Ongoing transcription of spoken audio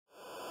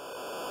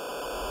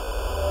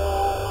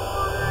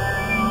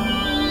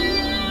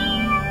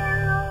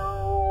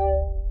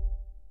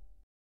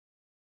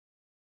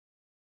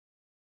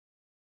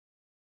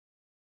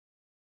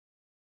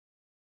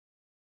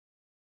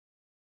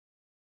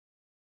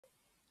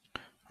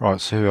Right,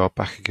 so here we are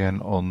back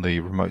again on the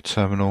remote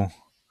terminal.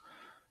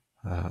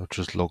 I've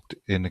just logged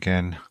in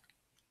again.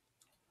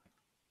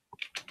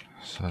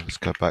 So let's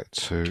go back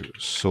to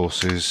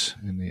sources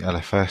in the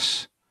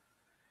LFS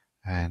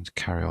and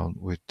carry on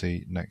with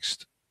the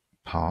next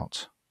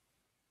part.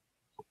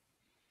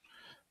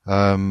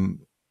 It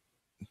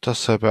does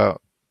say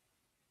about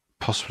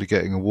possibly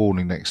getting a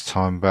warning next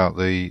time about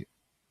the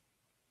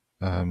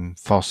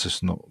file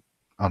system not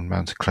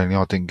unmounted cleanly.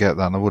 I didn't get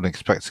that, and I wouldn't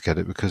expect to get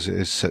it because it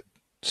is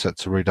set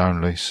to read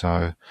only,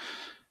 so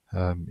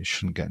you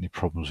shouldn't get any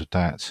problems with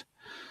that.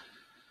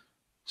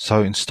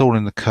 So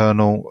installing the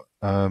kernel,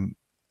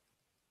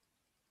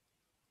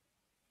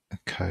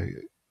 okay,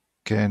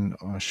 again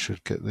I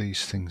should get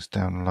these things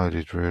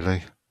downloaded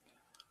really.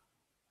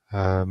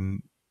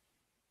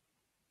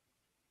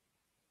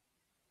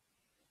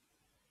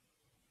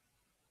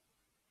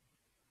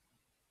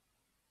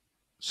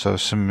 So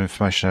some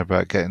information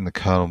about getting the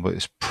kernel, but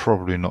it's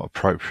probably not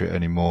appropriate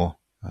anymore.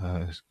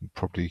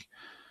 Probably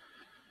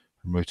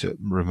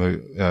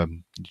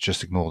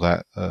just ignore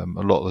that. A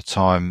lot of the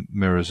time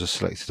mirrors are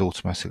selected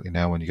automatically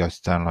now when you go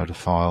to download a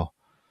file,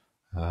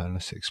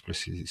 unless it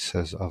explicitly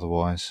says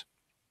otherwise.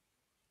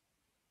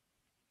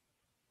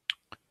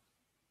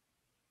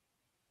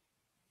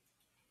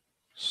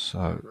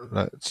 So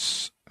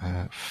let's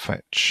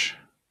fetch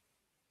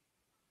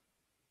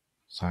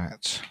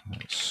that.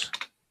 Let's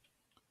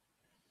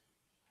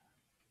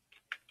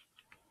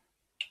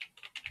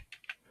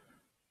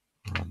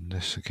run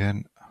this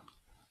again.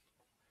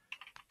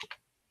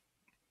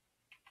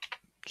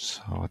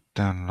 So I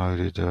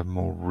downloaded a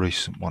more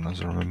recent one,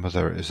 as I remember.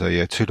 There it is. There,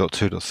 yeah,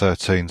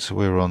 2.2.13. So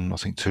we're on, I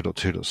think,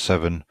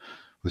 2.2.7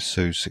 with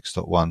SUSE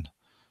 6.1.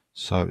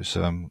 So it's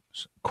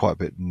quite a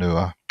bit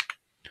newer.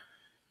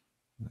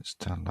 Let's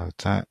download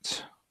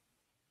that.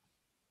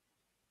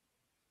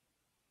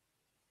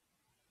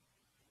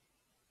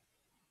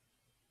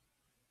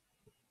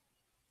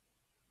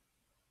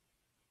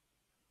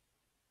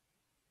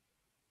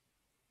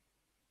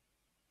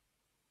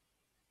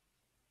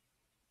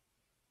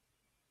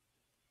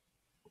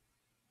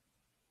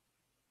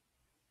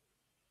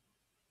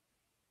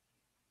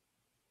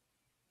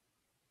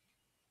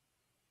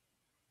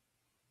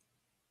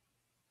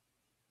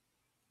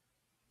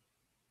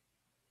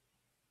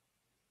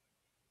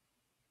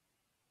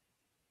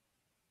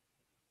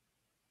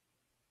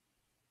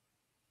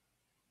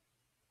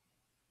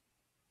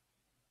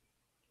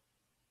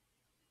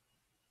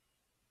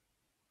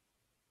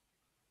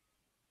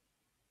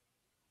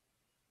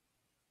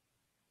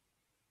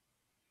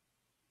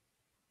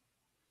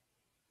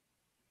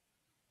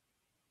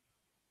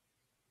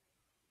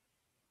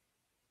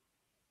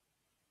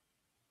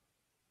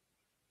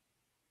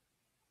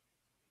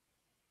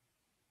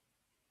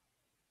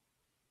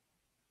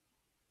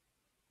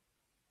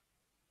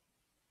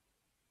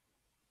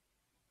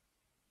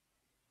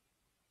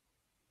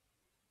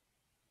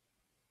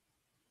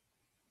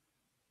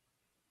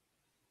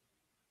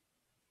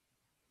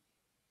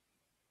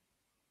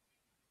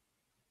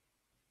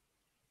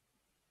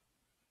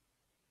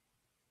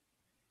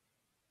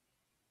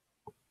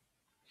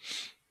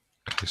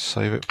 Okay,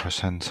 save it,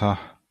 press enter.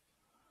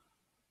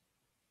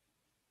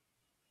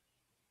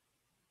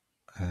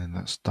 And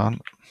that's done.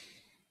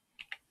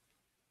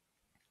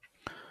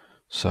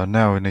 So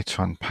now we need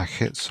to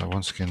unpack it. So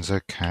once again,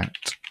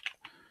 zcat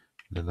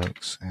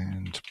Linux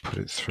and put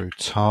it through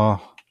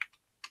tar.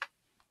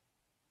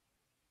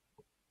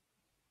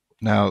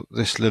 Now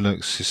this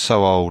Linux is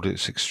so old;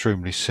 it's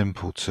extremely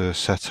simple to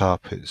set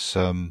up. It's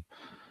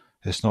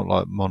not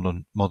like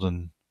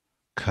modern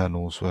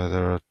kernels where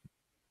there are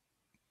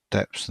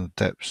depths and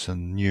depths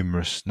and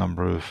numerous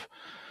number of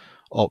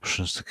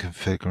options to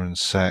configure and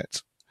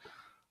set.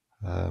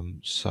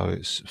 So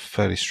it's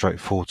fairly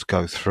straightforward to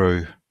go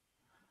through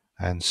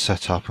and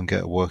set up and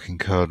get a working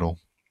kernel.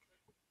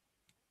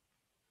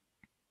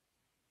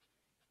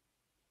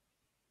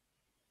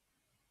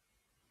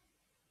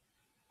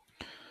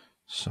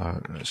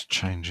 So let's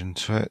change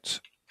into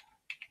it.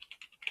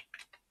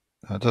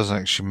 It doesn't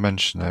actually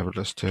mention there, but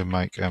let's do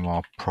make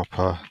mr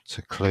proper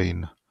to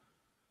clean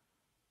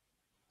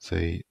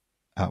the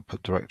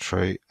output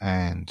directory,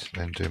 and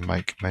then do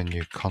make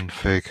menu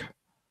config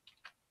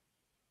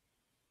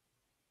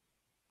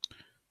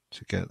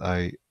to get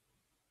a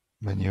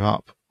menu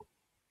up.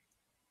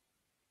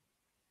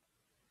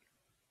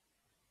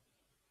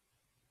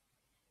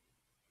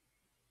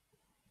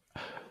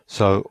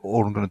 So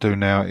all I'm going to do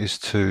now is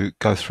to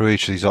go through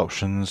each of these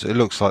options. It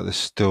looks like there's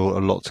still a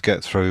lot to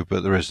get through,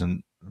 but there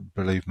isn't.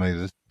 Believe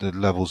me, the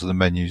levels of the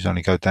menus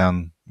only go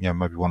down,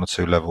 maybe 1 or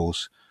 2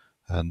 levels,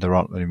 and there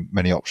aren't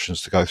many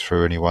options to go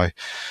through anyway.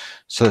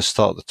 So let's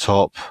start at the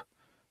top.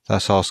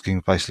 That's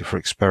asking basically for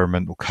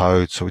experimental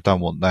code, so we don't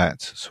want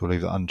that, so we'll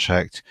leave that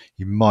unchecked.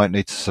 You might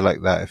need to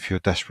select that if you're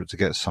desperate to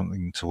get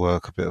something to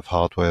work, a bit of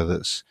hardware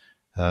that's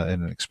in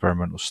an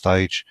experimental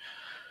stage.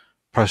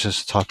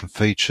 Processor type and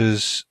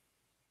features.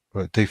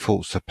 Well, it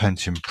defaults to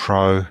Pentium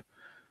Pro,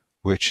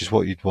 which is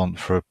what you'd want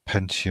for a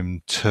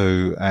Pentium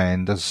 2,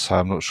 and as I say,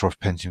 I'm not sure if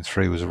Pentium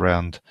 3 was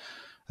around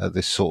at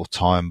this sort of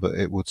time, but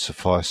it would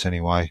suffice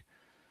anyway.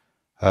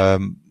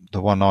 The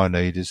one I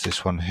need is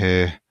this one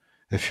here.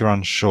 If you're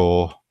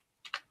unsure,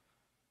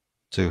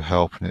 do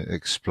help, and it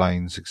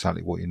explains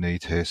exactly what you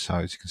need here. So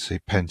as you can see,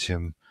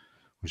 Pentium,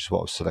 which is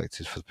what I've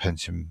selected for the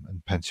Pentium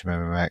and Pentium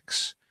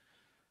MMX.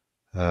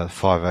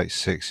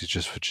 586 is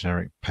just for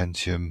generic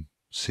Pentium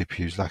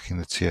CPUs lacking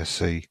the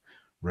TSC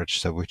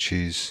register, which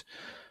is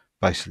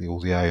basically all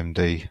the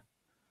AMD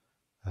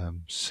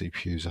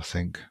CPUs, I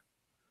think.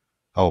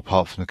 Oh,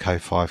 apart from the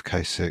K5,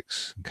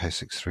 K6, and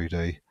K6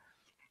 3D.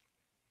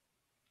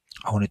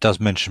 Oh, and it does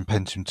mention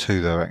Pentium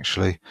 2 though,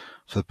 actually,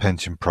 for the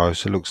Pentium Pro,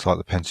 so it looks like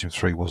the Pentium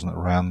 3 wasn't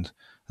around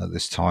at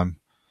this time.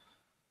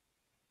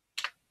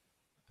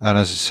 And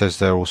as it says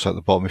there also at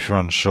the bottom, if you're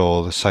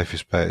unsure, the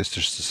safest bet is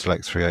just to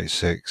select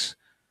 386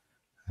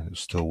 and it'll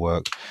still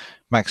work.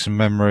 Maximum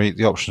memory,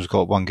 the option's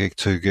got 1 gig,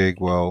 2 gig.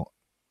 Well,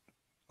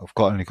 I've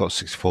only got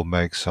 64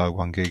 meg, so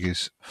 1 gig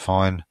is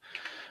fine.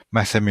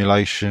 Math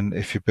emulation,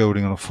 if you're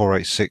building on a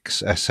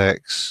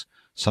 486SX,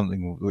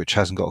 something which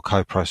hasn't got a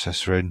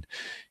coprocessor in,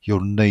 you'll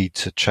need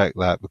to check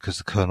that because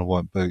the kernel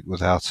won't boot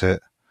without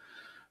it.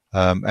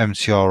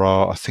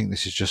 MTRR, I think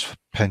this is just for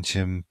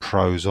Pentium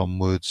Pros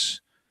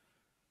onwards.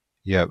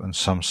 Yep, and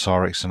some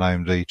Cyrix and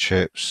AMD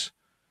chips.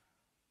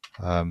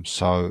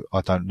 So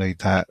I don't need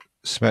that.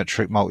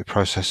 Symmetric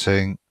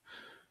multiprocessing,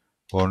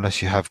 or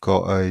unless you have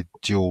got a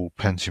dual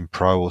Pentium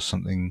Pro or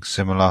something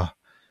similar,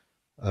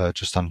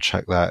 just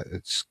uncheck that.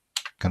 It's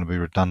going to be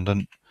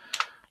redundant.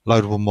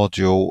 Loadable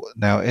module.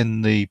 Now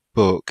in the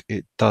book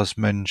it does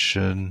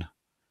mention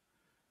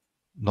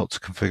not to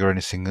configure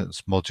anything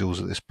that's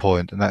modules at this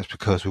point, and that's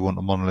because we want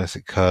a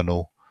monolithic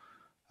kernel.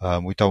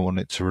 We don't want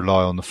it to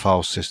rely on the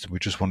file system. We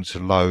just want it to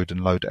load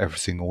and load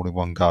everything all in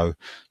one go.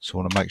 So I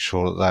want to make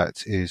sure that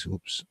that is,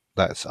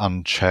 that's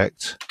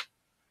unchecked.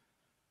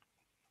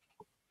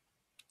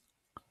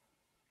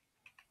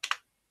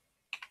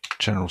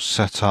 General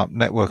setup,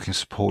 networking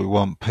support, we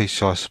want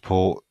PCI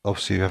support.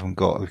 Obviously we've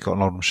got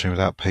an old machine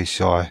without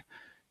PCI,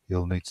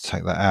 you'll need to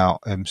take that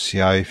out.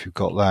 MCA if you've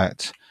got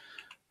that.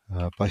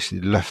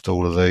 Basically left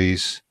all of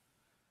these.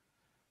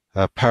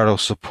 Parallel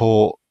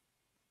support,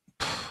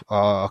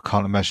 I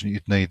can't imagine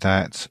you'd need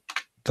that.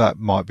 That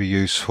might be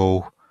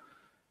useful.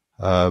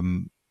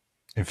 In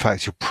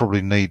fact, you'll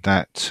probably need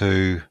that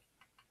to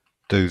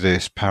do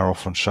this, power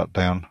off and shut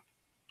down.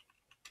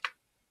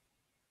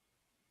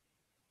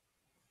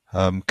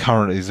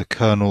 Currently the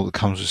kernel that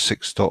comes with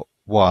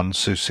 6.1,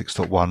 SUSE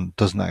 6.1,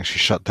 doesn't actually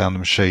shut down the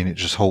machine, it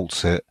just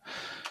halts it.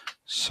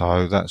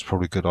 So that's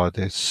probably a good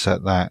idea to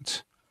set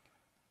that.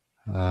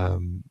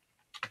 Not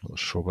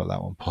sure about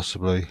that one,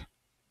 possibly.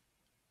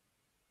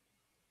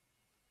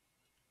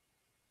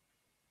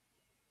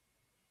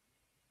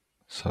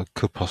 So it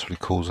could possibly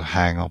cause a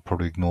hang. I'll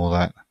probably ignore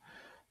that,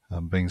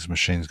 being the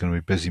machine's going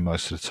to be busy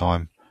most of the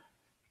time.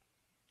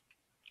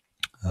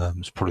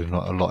 There's probably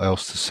not a lot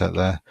else to set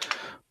there.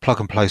 Plug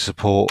and play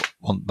support,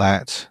 want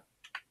that.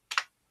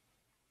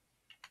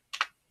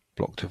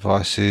 Block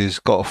devices,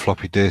 got a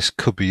floppy disk,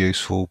 could be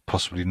useful,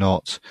 possibly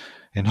not.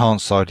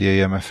 Enhanced IDE,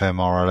 MFM,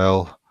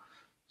 RLL,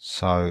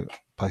 so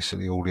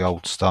basically all the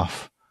old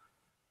stuff.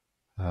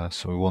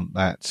 So we want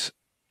that.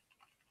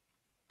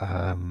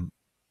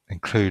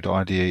 Include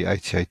IDE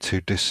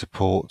 8082 disk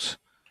support,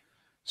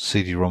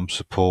 CD-ROM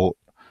support.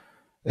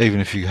 Even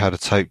if you had a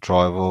tape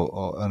drive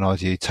or an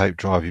IDE tape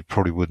drive, you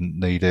probably wouldn't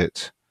need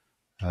it.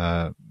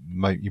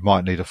 You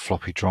might need a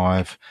floppy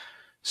drive.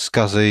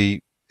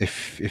 SCSI,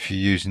 if you're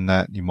using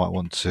that, you might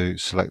want to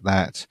select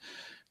that.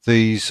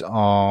 These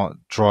are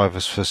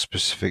drivers for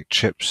specific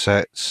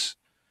chipsets,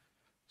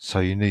 so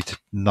you need to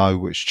know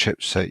which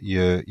chipset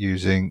you're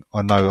using.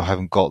 I know I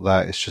haven't got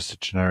that, it's just a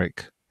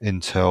generic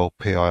Intel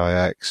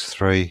PCI-e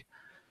 3,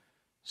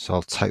 so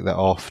I'll take that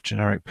off.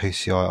 Generic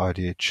PCI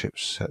IDE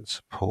chipset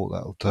support,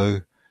 that'll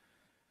do.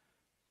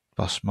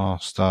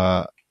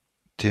 Busmaster,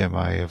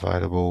 DMA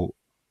available,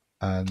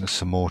 and there's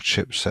some more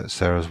chipsets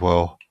there as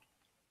well.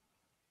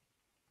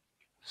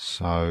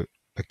 So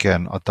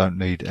again, I don't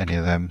need any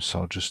of them,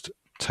 so I'll just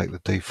take the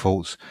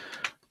defaults.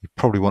 You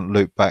probably want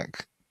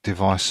loopback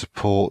device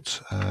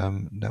support,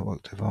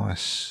 network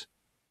device.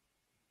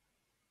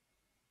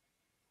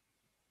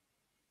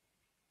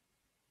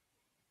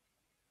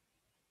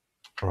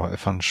 Right,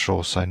 if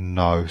unsure, say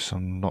no, so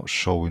I'm not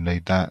sure we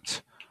need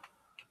that.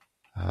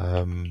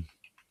 And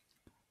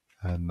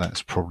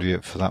that's probably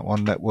it for that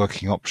one.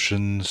 Networking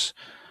options,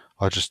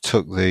 I just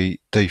took the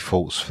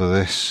defaults for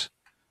this,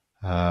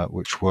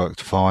 which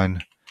worked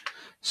fine.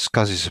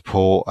 SCSI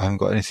support, I haven't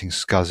got anything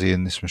SCSI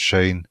in this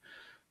machine,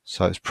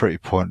 so it's pretty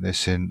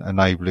pointless in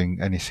enabling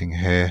anything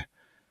here.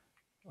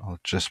 I'll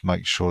just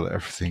make sure that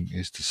everything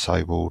is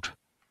disabled.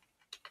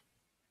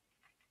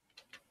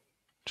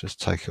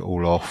 Just take it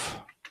all off.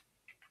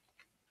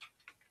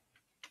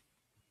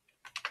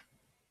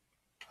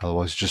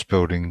 Otherwise, just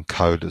building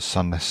code that's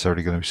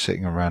unnecessarily going to be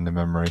sitting around in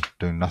memory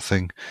doing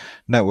nothing.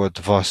 Network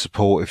device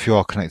support, if you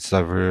are connected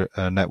over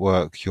a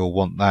network, you'll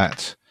want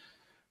that.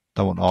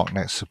 Don't want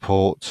ArcNet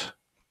support.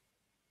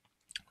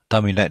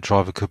 Dummy net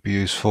driver could be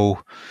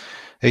useful.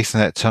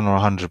 Ethernet 10 or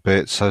 100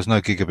 bits, so there's no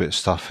gigabit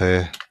stuff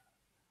here,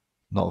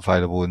 not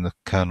available in the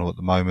kernel at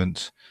the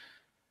moment.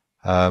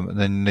 And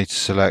then you need to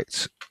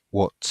select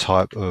what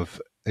type of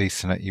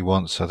Ethernet you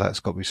want, so that's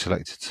got to be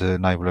selected to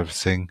enable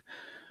everything.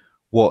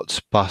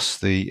 What bus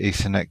the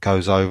Ethernet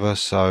goes over,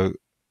 so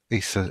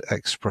Ether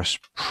Express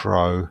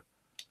Pro,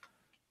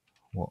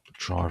 what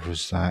driver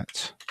is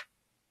that?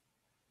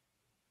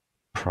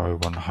 Pro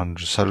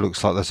 100, so it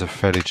looks like there's a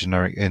fairly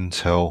generic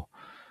Intel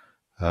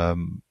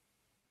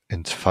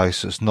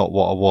interface. That's not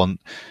what I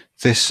want.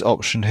 This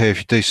option here, if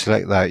you do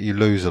select that, you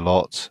lose a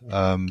lot.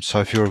 So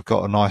if you've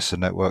got a nicer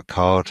network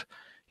card,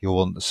 you'll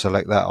want to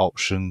select that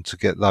option to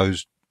get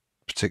those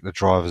particular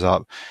drivers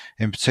up.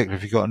 In particular,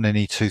 if you've got an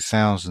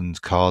NE2000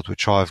 card,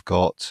 which I've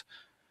got,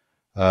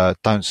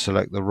 don't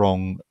select the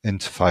wrong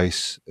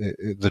interface.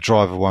 The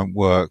driver won't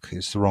work.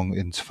 It's the wrong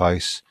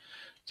interface.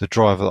 The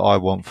driver that I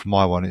want for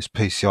my one is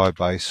PCI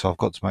based, so I've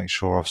got to make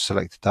sure I've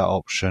selected that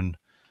option.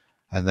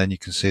 And then you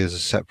can see there's a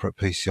separate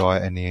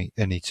PCI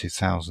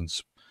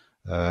NE2000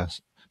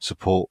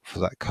 support for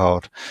that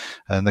card.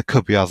 And there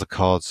could be other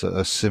cards that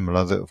are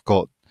similar that have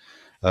got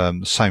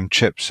the same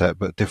chipset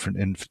but different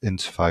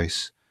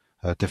interface,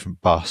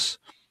 different bus.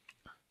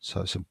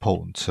 So it's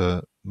important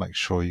to make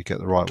sure you get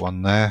the right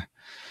one there.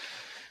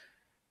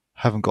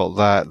 Haven't got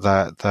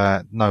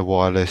that, no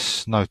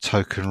wireless, no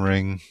token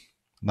ring,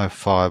 no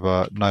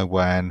fiber, no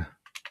WAN,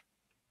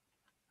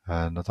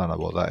 and I don't know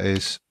what that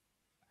is.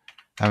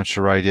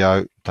 Amateur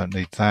radio, don't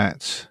need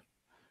that.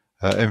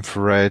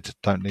 Infrared,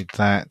 don't need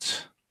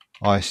that.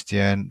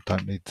 ISDN,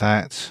 don't need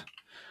that.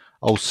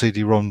 Old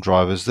CD-ROM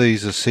drivers.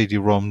 These are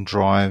CD-ROM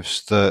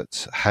drives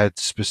that had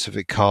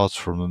specific cards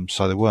from them,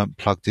 so they weren't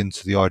plugged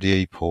into the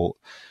IDE port.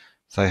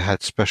 They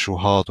had special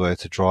hardware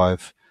to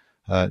drive,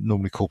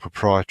 normally called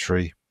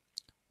proprietary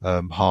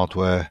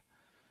hardware,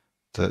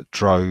 that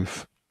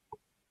drove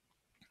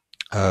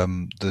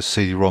the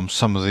CD-ROM.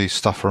 Some of the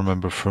stuff I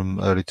remember from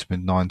early to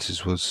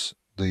mid-90s was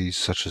these,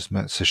 such as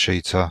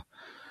Matsushita,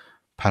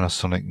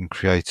 Panasonic and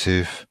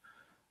Creative.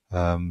 There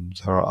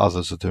are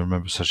others I do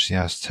remember, such as the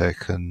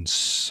Aztec and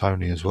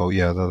Sony as well.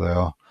 Yeah, there they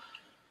are.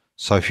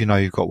 So if you know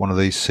you've got one of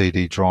these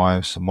CD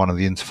drives and one of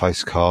the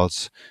interface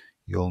cards,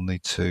 you'll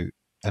need to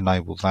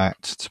enable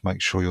that to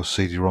make sure your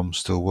CD-ROM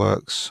still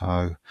works.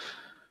 So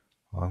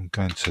I'm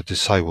going to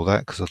disable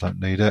that because I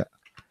don't need it.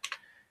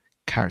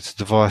 Character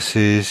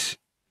devices,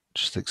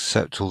 just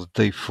accept all the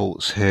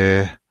defaults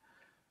here.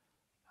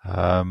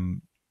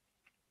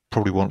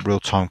 Probably want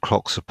real-time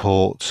clock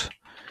support.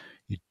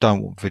 You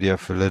don't want video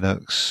for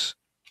Linux.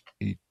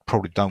 You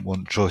probably don't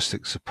want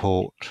joystick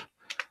support,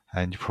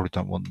 and you probably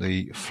don't want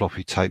the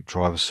floppy tape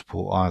driver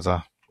support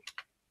either.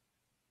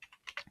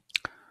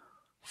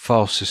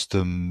 File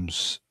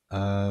systems,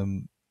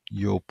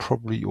 you'll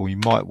probably, or you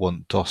might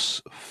want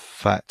DOS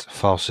FAT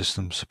file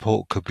system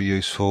support, could be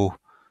useful.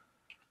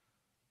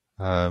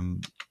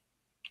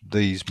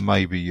 These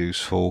may be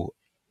useful,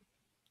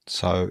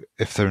 so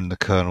if they're in the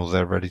kernel,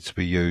 they're ready to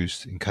be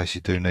used in case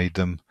you do need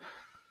them.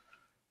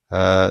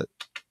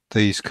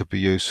 These could be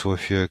useful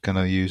if you're going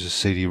to use a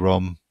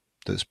CD-ROM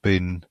that's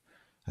been,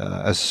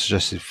 as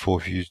suggested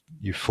before, if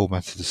you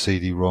formatted a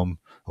CD-ROM,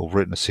 or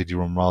written a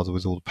CD-ROM rather,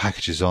 with all the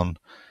packages on.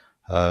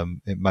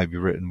 It may be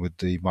written with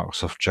the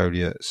Microsoft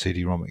Joliet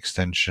CD-ROM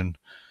extension,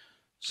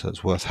 so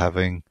it's worth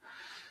having.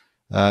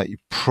 You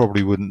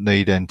probably wouldn't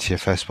need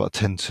NTFS, but I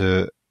tend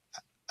to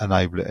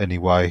enable it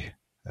anyway,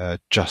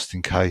 just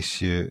in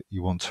case you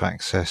want to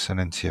access an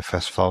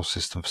NTFS file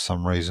system for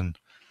some reason.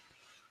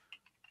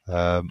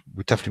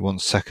 We definitely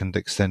want second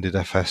extended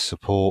FS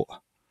support.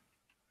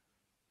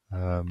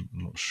 I'm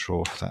not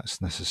sure if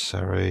that's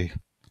necessary.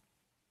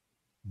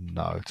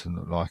 No, it doesn't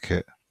look like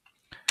it.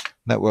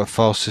 Network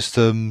file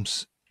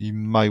systems, you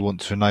may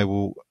want to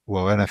enable,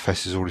 well,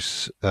 NFS is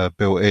already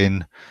built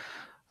in.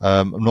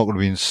 I'm not going to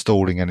be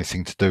installing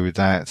anything to do with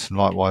that, and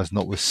likewise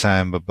not with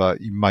Samba,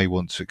 but you may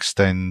want to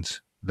extend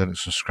Linux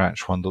from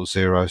scratch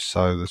 1.0,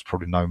 so there's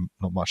probably not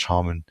much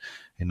harm in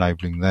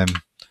enabling them.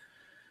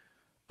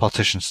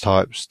 Partitions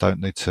types, don't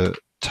need to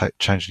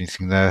change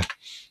anything there.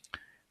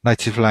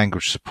 Native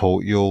language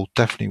support, you'll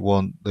definitely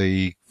want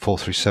the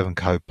 437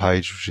 code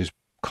page, which is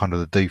kind of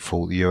the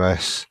default, the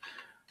US.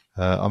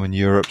 I'm in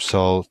Europe, so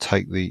I'll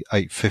take the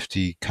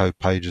 850 code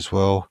page as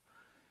well.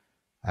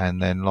 And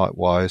then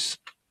likewise,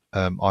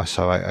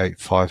 ISO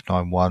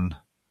 88591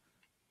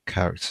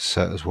 character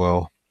set as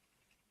well.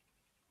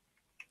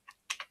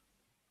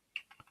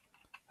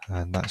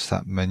 And that's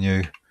that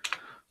menu.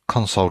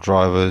 Console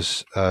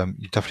drivers,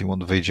 you definitely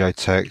want the VGA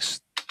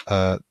text.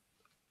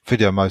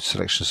 Video mode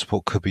selection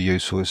support could be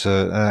useful. It's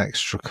an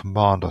extra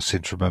command I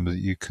seem to remember that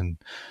you can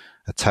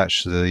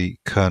attach to the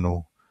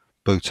kernel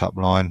boot up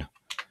line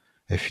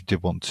if you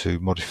did want to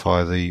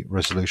modify the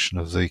resolution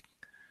of the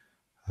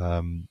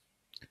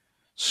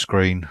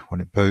screen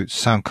when it boots.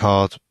 Sound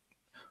card,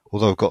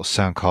 although I've got a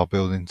sound card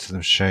built into the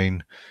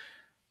machine,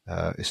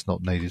 it's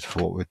not needed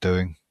for what we're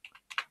doing.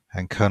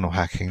 And kernel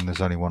hacking,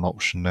 there's only one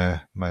option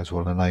there. May as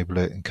well enable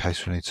it in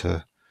case we need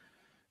to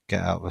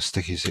get out of a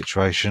sticky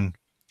situation.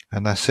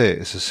 And that's it.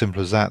 It's as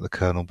simple as that, the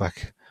kernel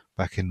back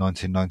back in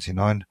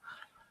 1999.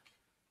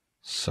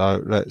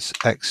 So let's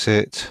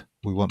exit.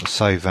 We want to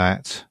save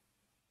that.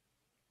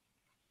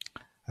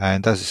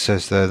 And as it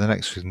says there, the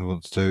next thing we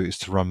want to do is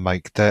to run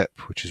make dep,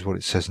 which is what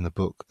it says in the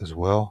book as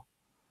well.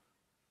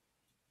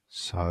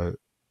 So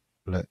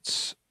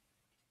let's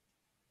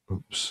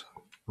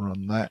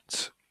run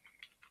that.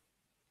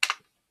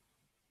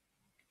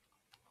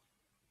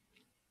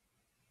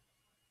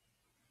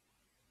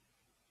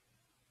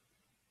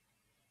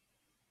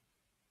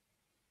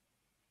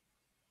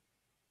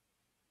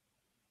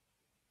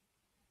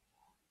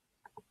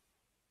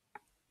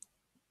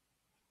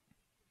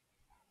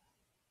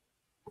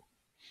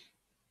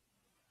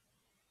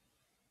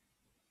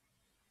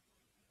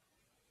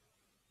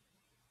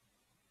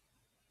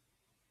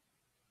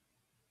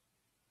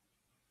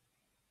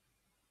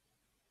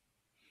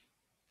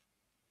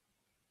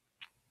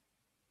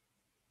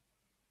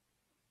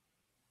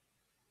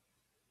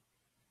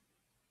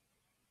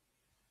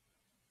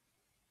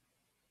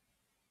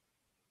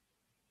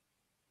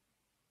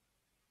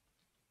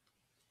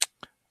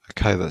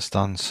 Okay, that's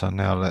done. So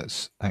now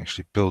let's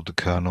actually build the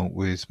kernel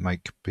with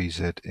make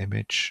bz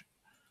image.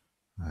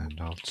 And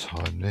I'll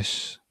time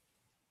this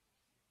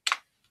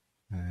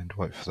and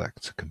wait for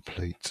that to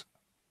complete.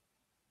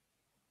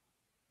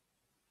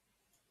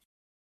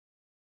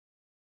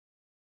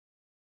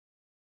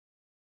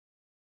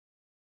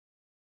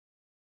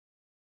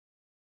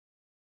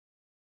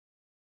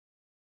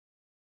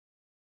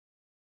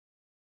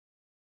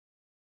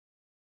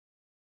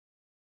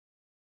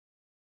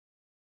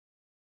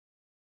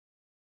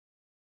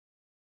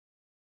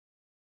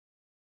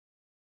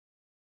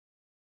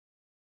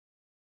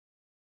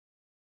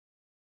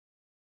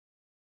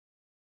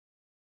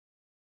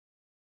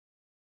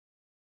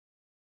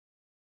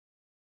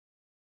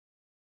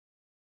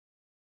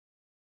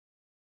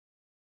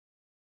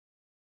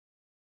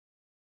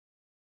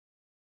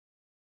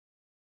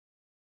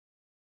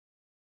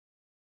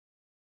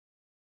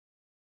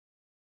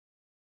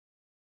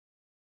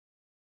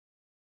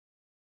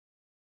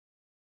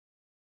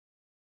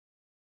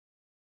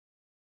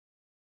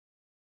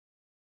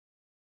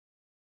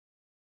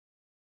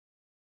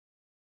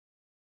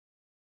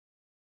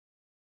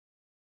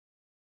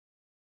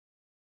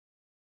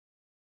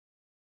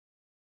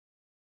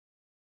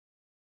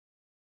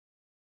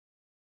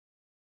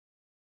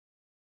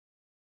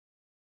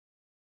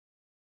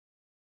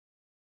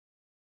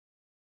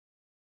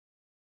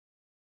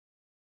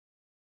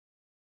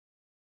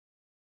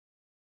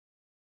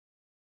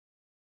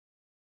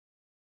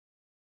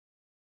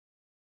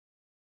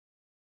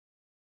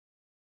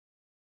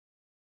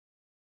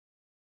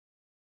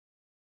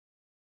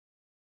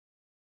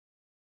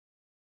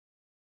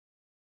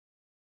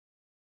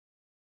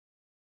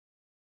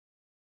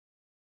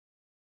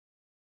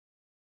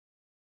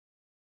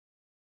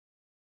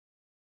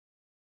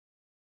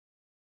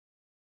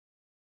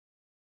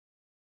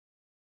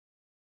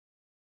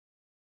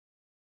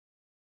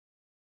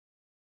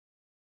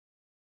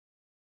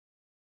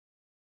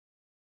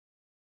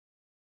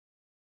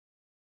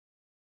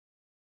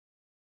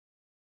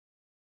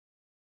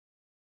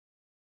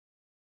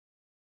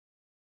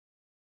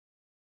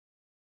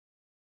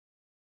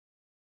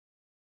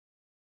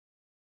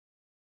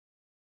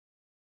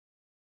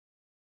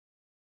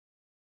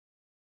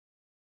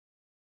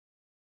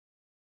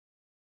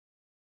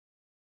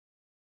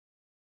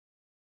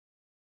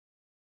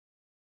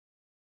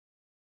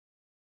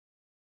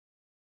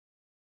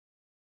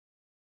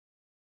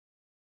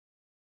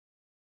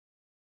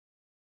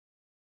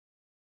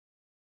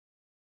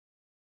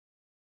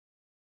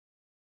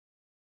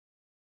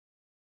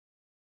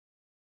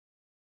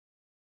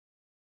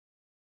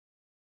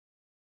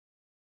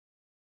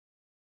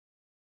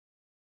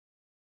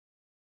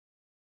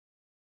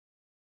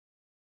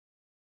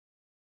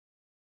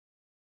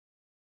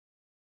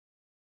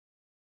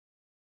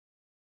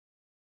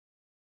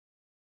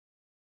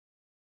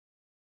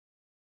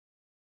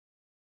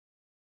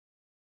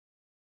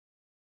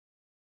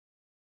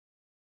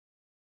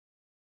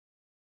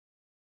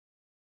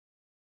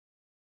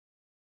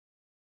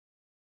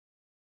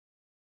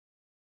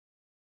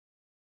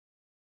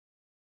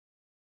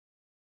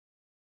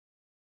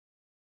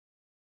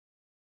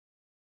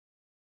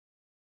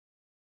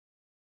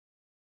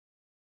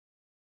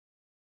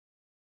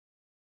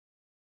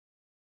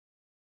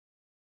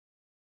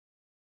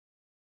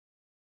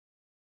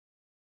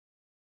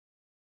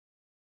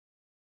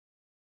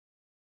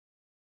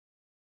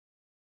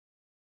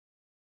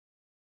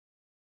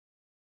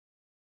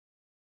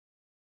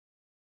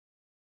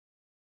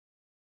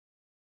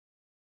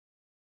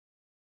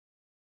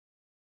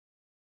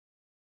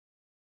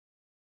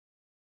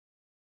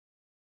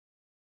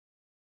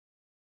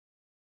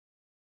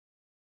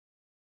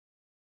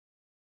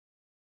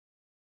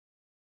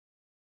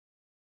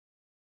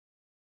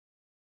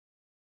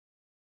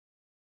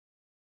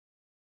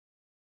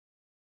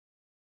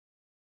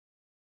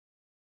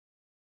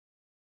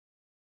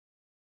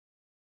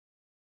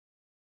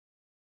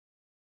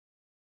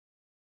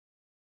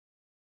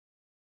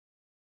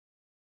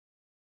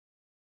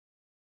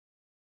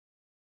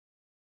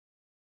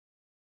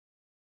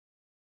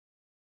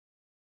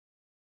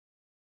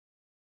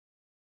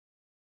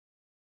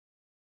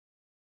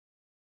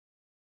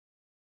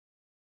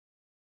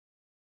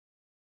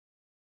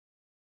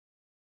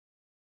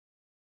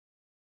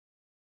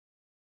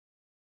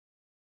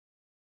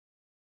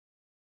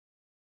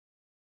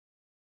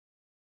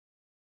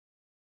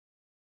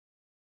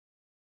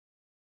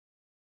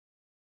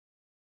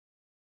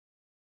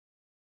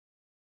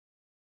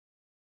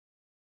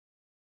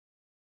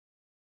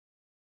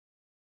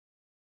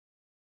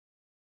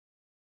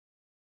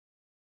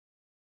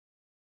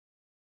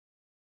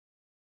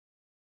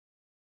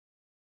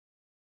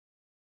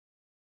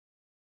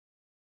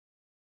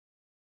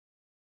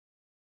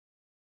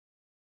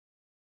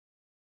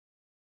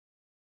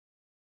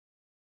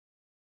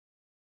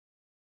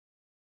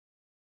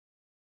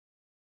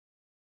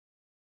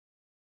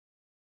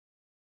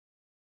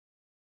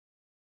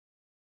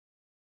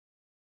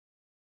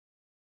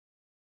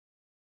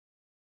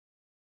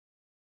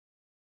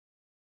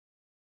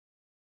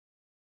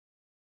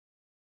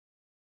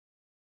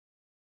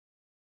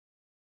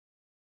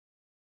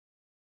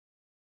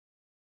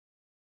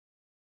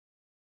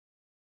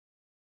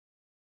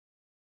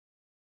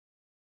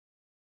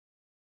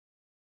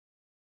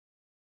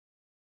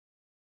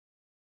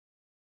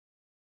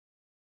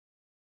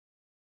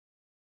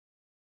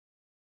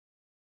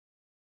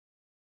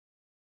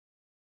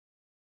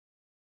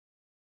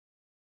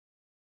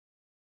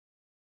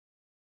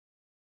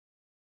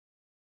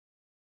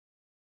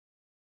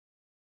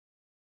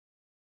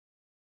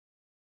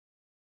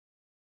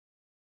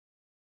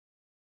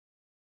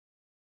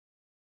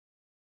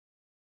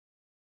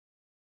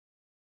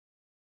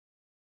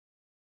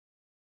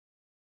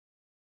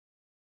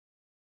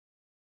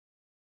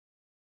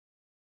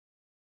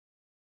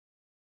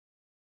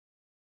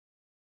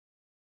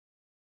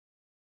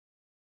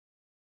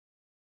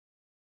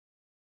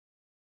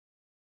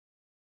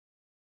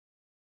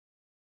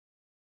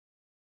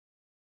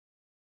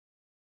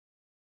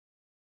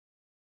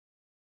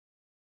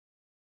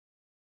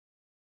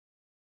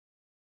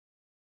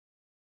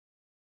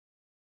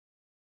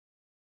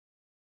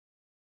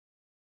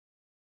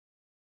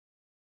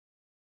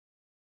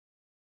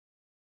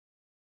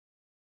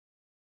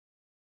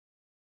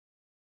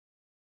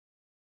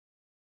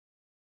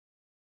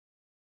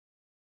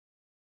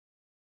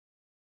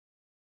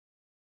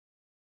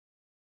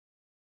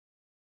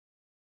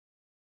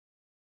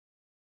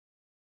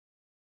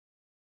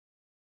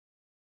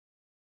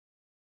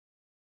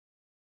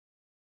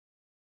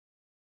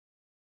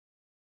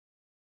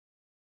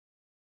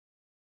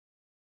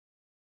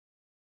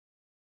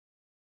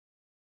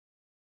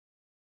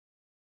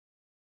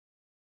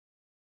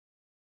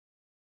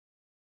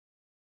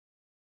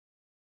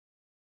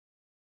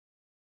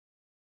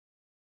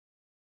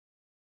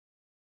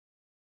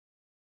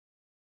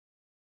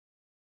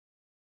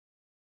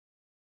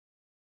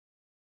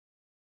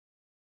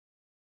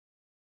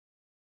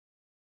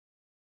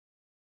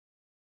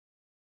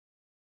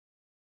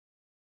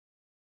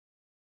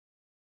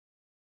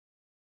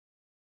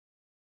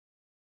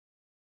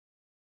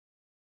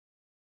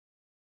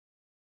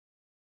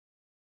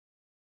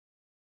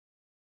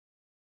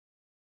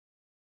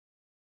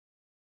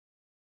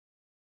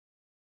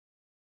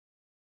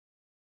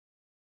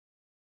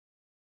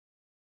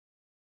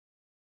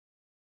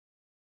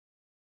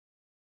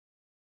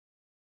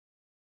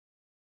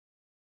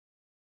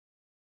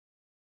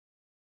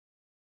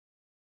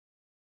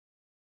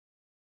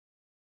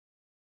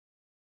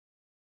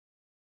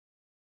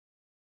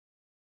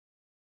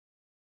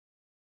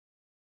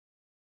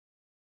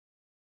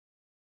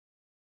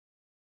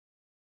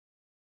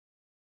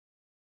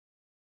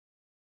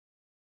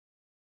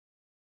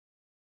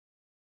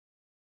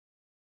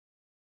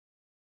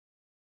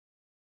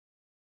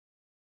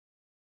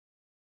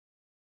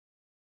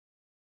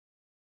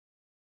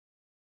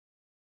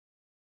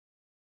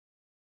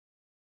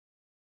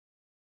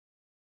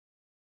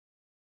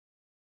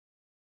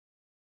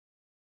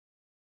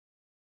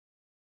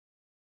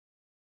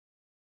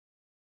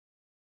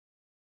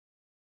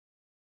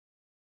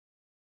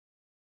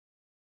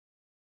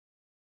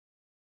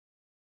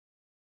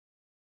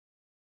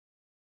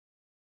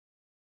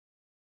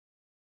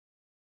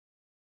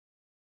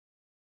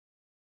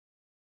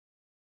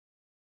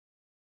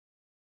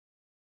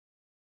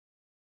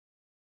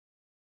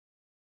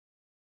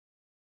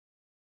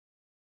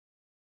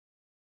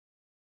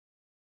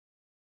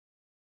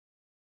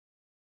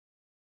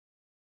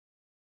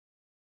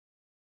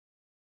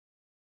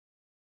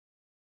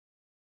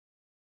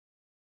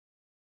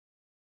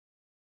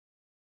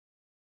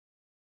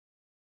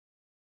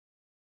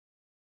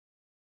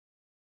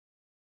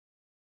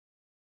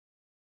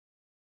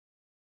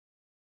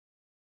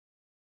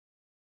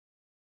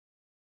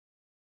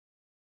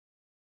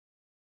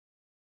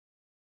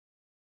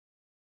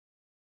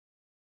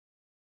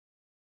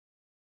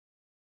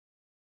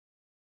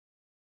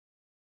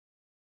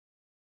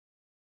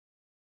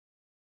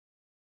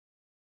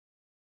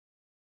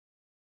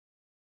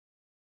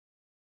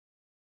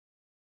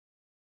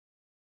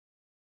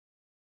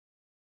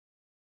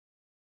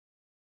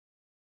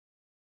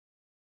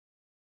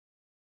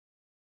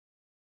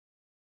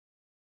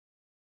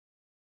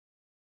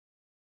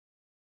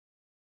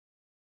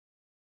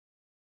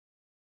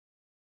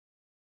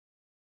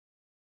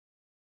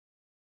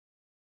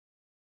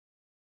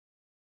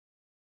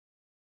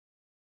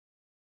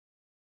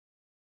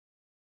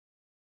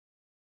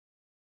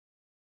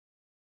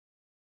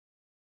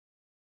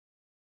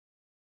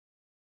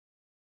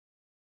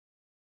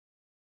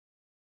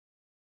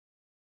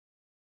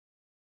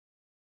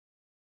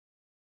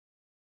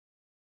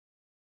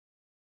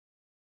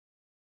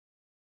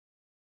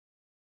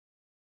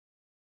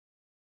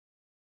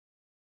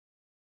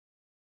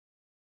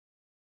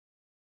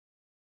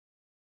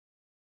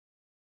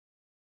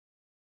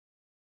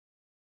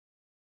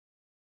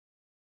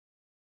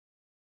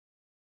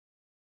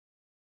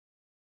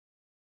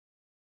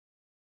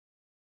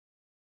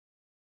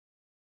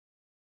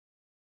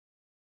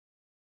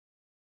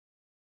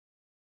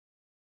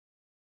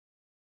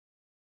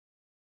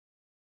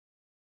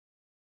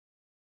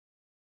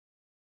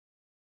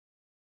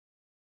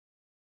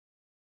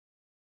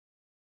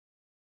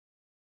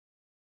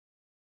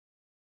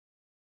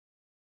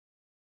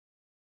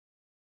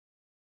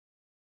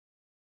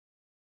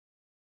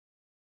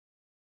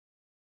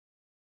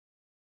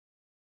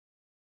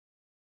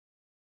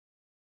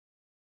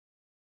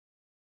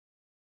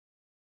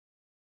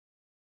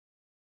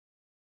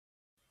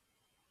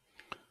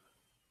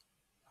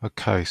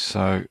 Okay,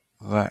 so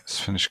that's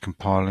finished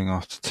compiling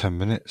after 10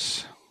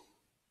 minutes.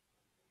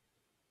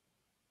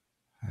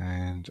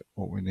 And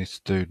what we need to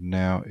do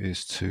now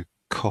is to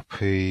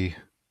copy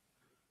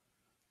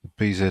the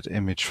BZ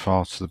image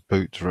file to the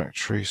boot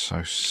directory.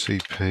 So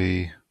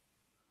cp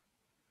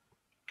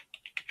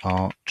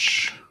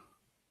arch,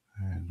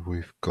 and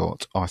we've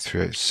got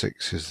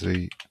i386 is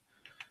the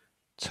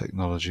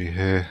technology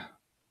here.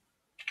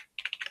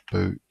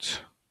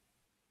 Boot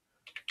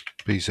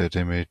BZ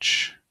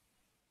image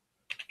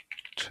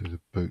to the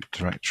boot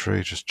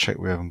directory. Just check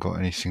we haven't got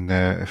anything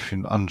there. If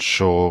you're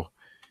unsure,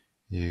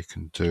 you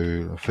can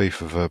do a V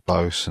for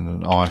verbose and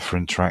an I for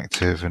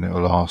interactive, and it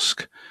will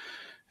ask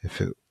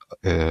if it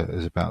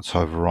is about to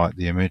overwrite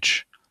the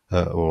image,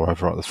 or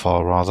overwrite the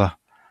file rather.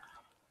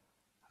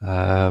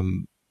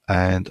 And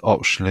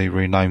optionally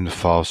rename the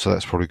file, so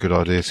that's probably a good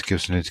idea to give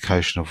us an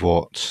indication of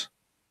what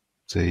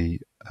the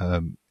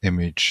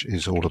image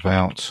is all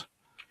about.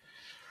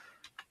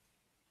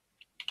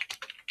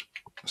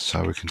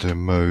 So we can do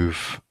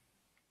move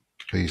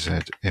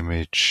BZ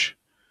image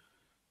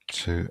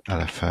to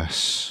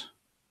LFS.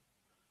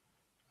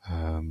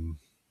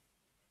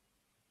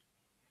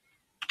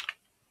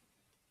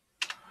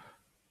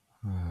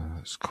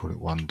 Let's call it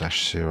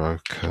 1-0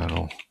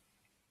 kernel.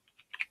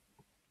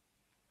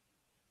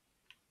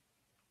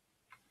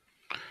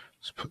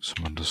 Let's put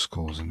some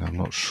underscores in there. I'm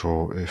not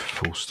sure if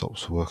full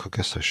stops will work. I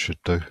guess they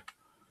should do.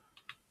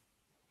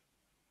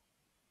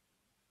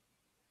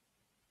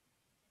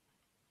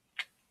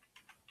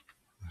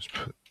 Let's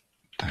put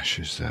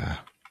dashes there.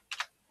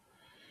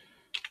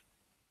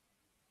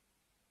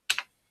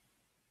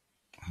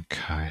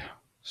 Okay,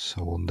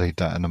 so we'll need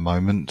that in a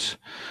moment.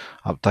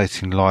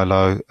 Updating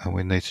Lilo, and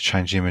we need to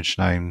change the image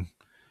name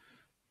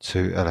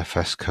to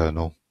LFS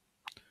kernel.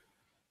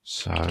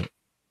 So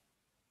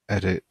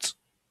edit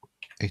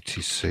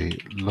etc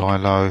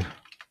lilo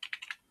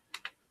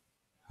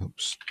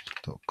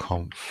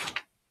 .conf,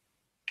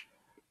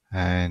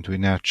 and we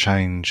now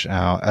change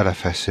our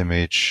LFS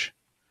image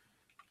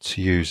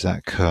to use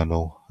that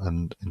kernel,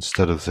 and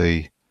instead of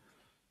the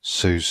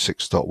SUSE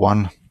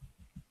 6.1.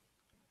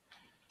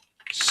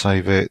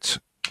 Save it.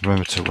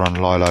 Remember to run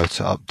Lilo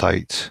to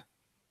update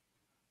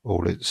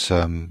all its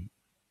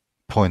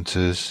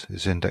pointers,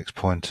 its index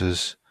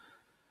pointers.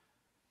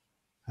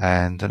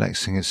 And the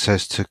next thing it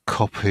says to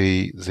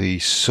copy the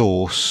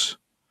source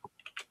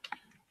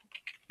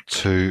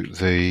to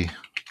the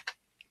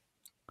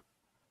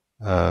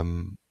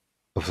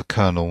of the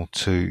kernel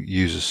to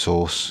user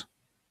source.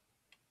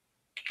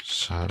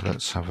 So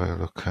let's have a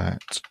look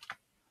at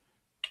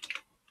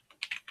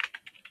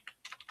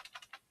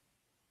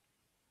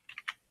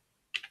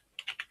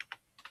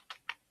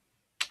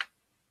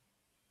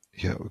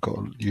we've got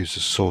a user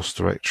source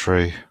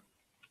directory.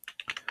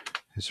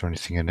 Is there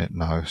anything in it?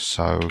 No.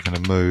 So we're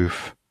going to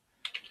move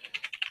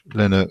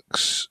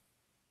Linux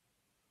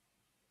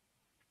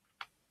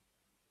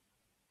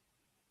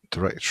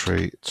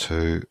directory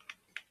to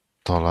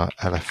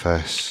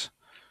 $LFS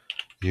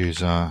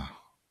user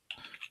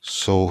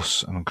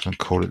source, and I'm going to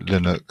call it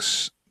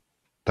Linux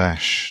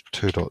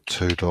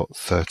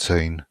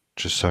 -2.2.13,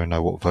 just so we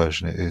know what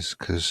version it is,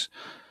 because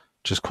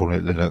just calling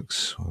it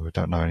Linux, we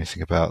don't know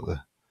anything about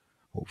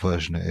what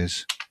version it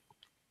is.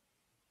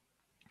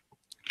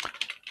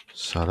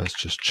 So let's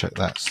just check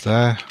that's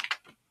there,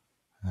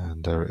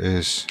 and there it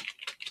is,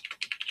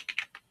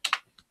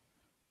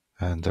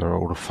 and there are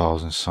all the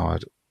files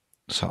inside.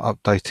 So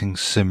updating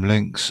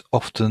symlinks.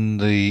 Often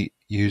the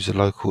user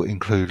local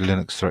include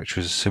Linux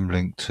directory is a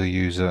symlink to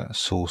user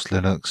source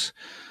Linux,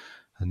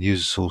 and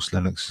user source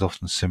Linux is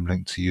often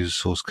symlinked to user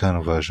source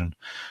kernel version.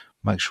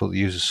 Make sure the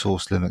user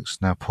source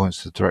Linux now points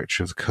to the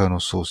directory of the kernel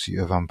source that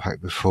you have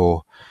unpacked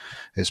before.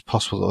 It's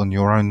possible that on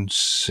your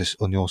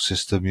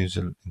system,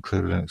 user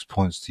include Linux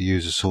points to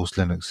user source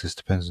Linux. This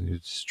depends on your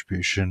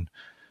distribution.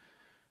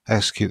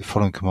 Execute the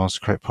following commands to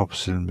create proper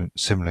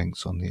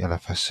symlinks on the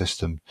LFS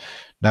system.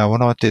 Now,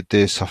 when I did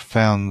this, I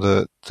found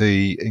that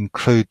the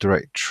include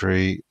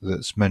directory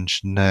that's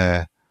mentioned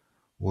there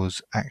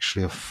was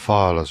actually a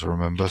file, as I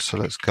remember. So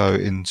let's go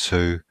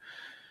into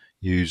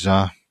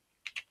user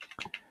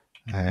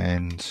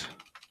and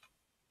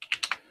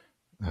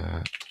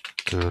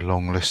do a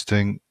long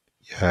listing.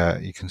 Yeah,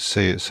 you can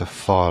see it's a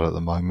file at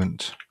the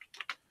moment.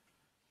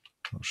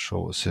 Not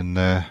sure what's in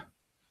there.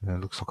 Yeah,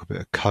 it looks like a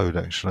bit of code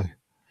actually.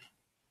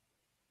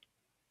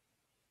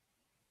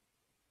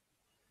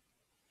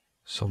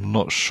 So I'm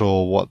not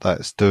sure what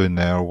that's doing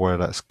there or where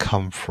that's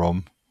come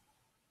from.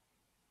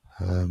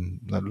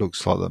 That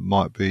looks like that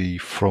might be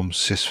from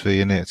sysv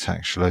init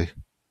actually.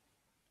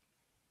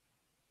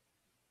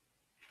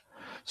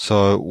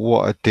 So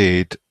what I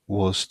did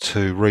was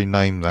to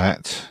rename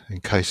that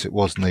in case it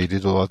was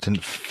needed, or I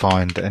didn't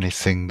find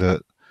anything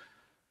that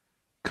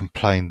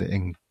complained that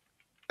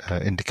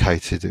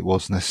indicated it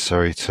was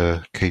necessary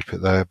to keep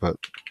it there, but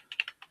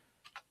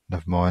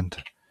never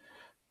mind.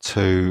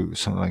 To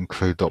something like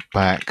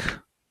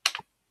include.back,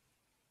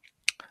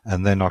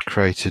 and then I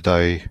created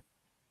a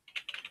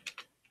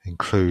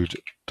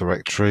include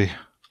directory,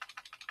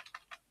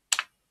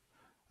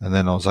 and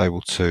then I was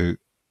able to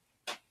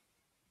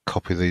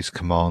copy these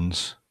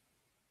commands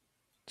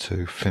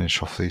to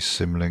finish off these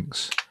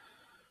symlinks.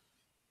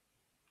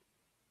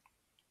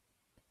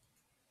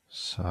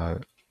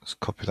 So let's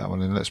copy that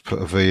one in. Let's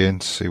put a V in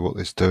to see what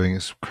it's doing.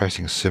 It's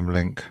creating a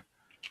symlink.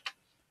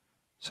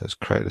 So it's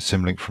created a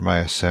symlink from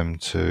ASM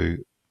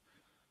to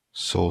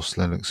source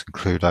Linux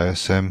include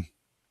ASM.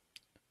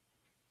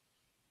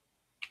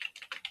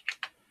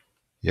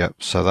 Yep,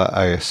 so that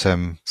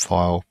ASM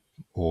file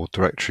or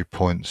directory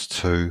points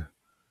to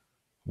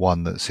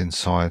one that's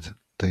inside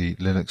the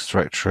Linux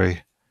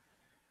directory.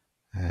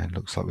 And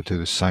looks like we do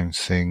the same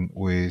thing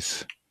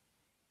with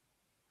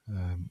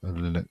a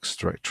Linux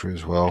directory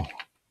as well.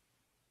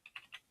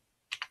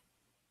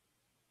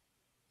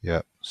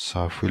 Yep,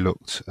 so if we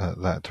looked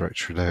at that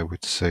directory there,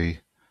 we'd see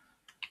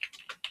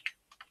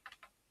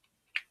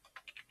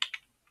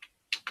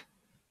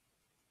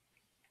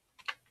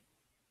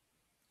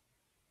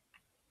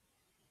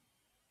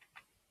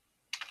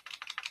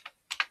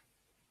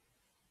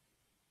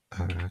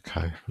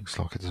okay, looks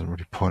like it doesn't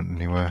really point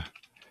anywhere.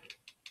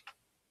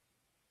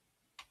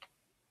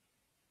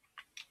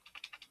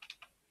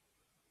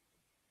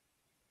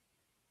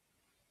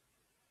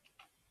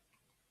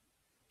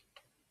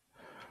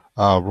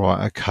 Ah,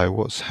 right, okay,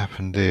 what's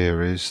happened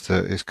here is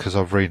that it's because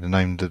I've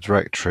renamed the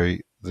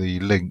directory, the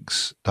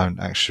links don't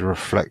actually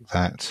reflect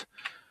that.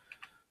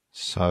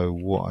 So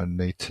what I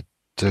need to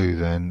do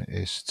then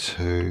is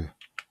to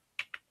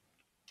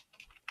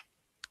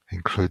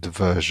include the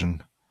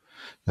version.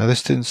 Now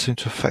this didn't seem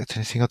to affect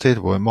anything I did.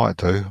 Well, it might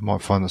do. I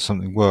might find that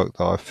something worked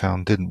that I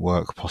found didn't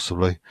work,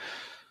 possibly.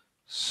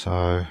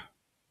 So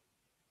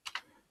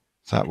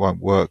that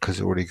won't work because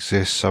it already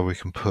exists, so we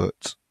can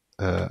put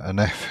an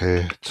F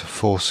here to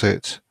force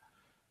it.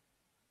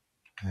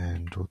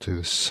 And we'll do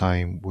the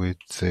same with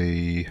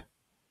the,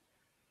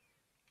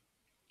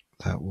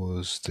 that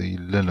was the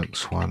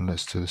Linux one.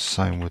 Let's do the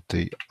same with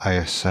the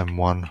ASM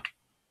one.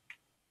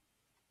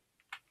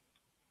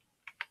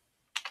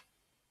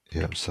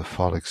 Yep, so the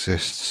file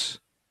exists.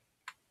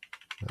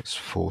 Let's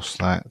force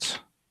that.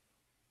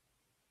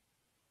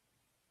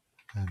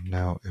 And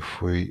now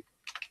if we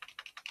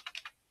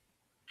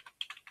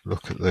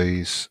look at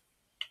these,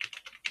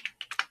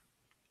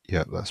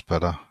 yep, that's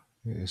better.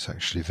 It's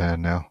actually there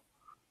now.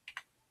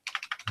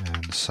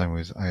 And the same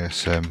with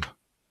ASM.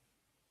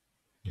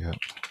 Yep.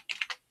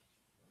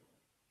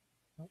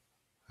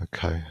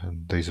 Okay,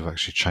 and these have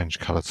actually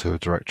changed colour to a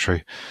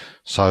directory.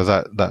 So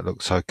that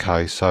looks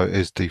okay. So it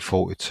is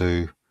defaulted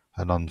to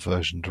an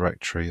unversioned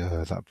directory,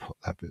 that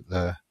bit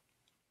there.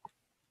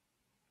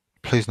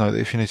 Please note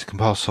that if you need to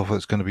compile software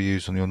that's going to be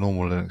used on your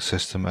normal Linux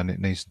system and it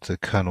needs the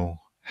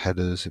kernel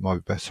headers, it might be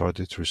a better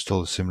idea to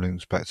restore the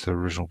symlinks back to their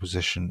original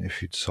position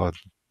if you decide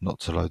not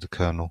to load the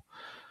kernel.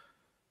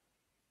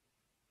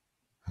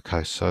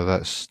 Okay, so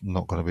that's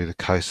not going to be the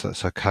case,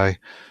 that's okay.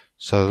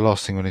 So the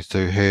last thing we need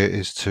to do here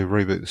is to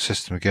reboot the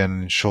system again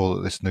and ensure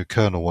that this new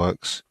kernel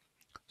works.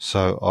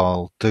 So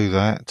I'll do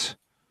that.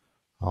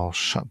 I'll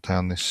shut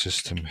down this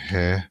system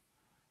here.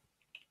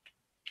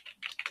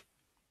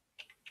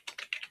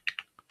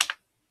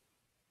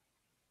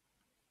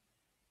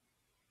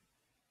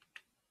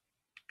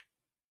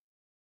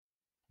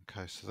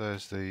 Okay, so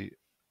there's the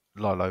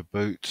Lilo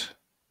boot.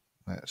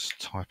 Let's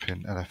type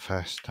in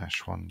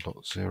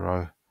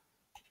lfs-1.0.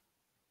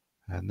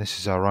 And this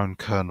is our own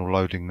kernel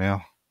loading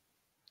now.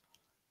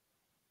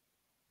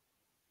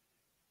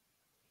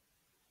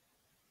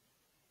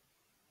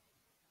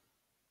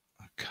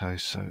 Okay,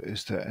 so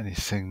is there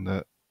anything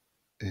that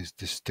is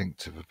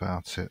distinctive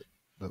about it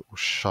that will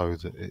show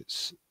that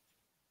it's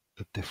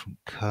a different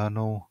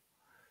kernel?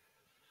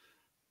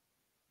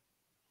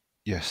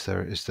 Yes,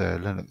 there it is there,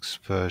 Linux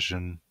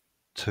version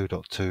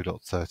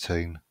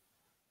 2.2.13.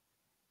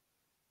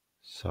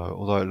 So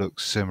although it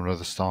looks similar,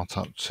 the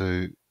startup,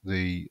 to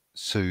the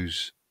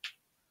SUSE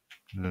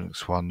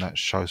Linux one, that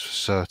shows for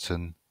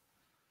certain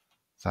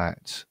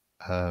that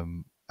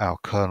our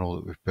kernel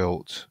that we've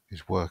built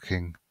is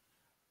working.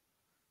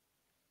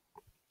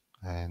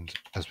 And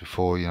as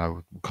before, you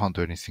know, we can't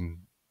do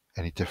anything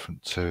any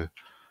different to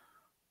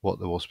what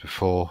there was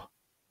before,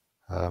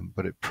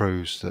 but it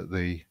proves that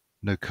the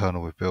new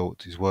kernel we've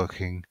built is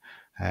working,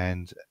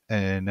 and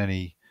in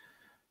any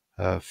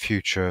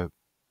future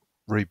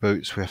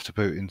reboots we have to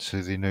boot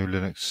into the new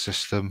Linux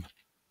system,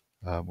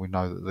 we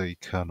know that the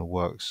kernel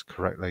works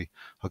correctly.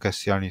 I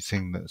guess the only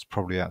thing that's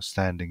probably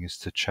outstanding is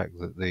to check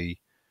that the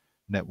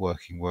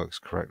networking works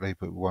correctly,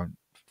 but we won't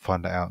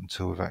find that out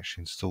until we've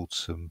actually installed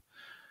some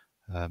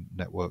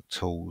network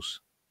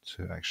tools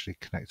to actually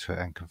connect to it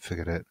and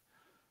configured it.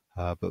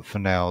 But for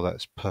now,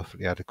 that's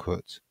perfectly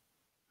adequate,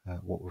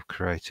 what we've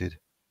created.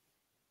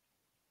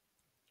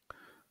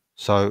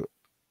 So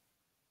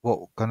what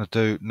we're going to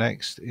do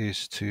next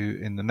is to,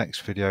 in the next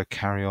video,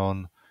 carry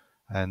on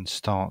and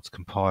start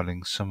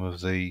compiling some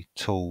of the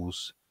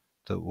tools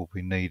that will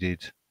be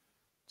needed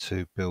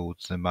to build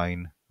the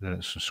main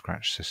Linux from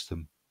scratch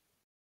system.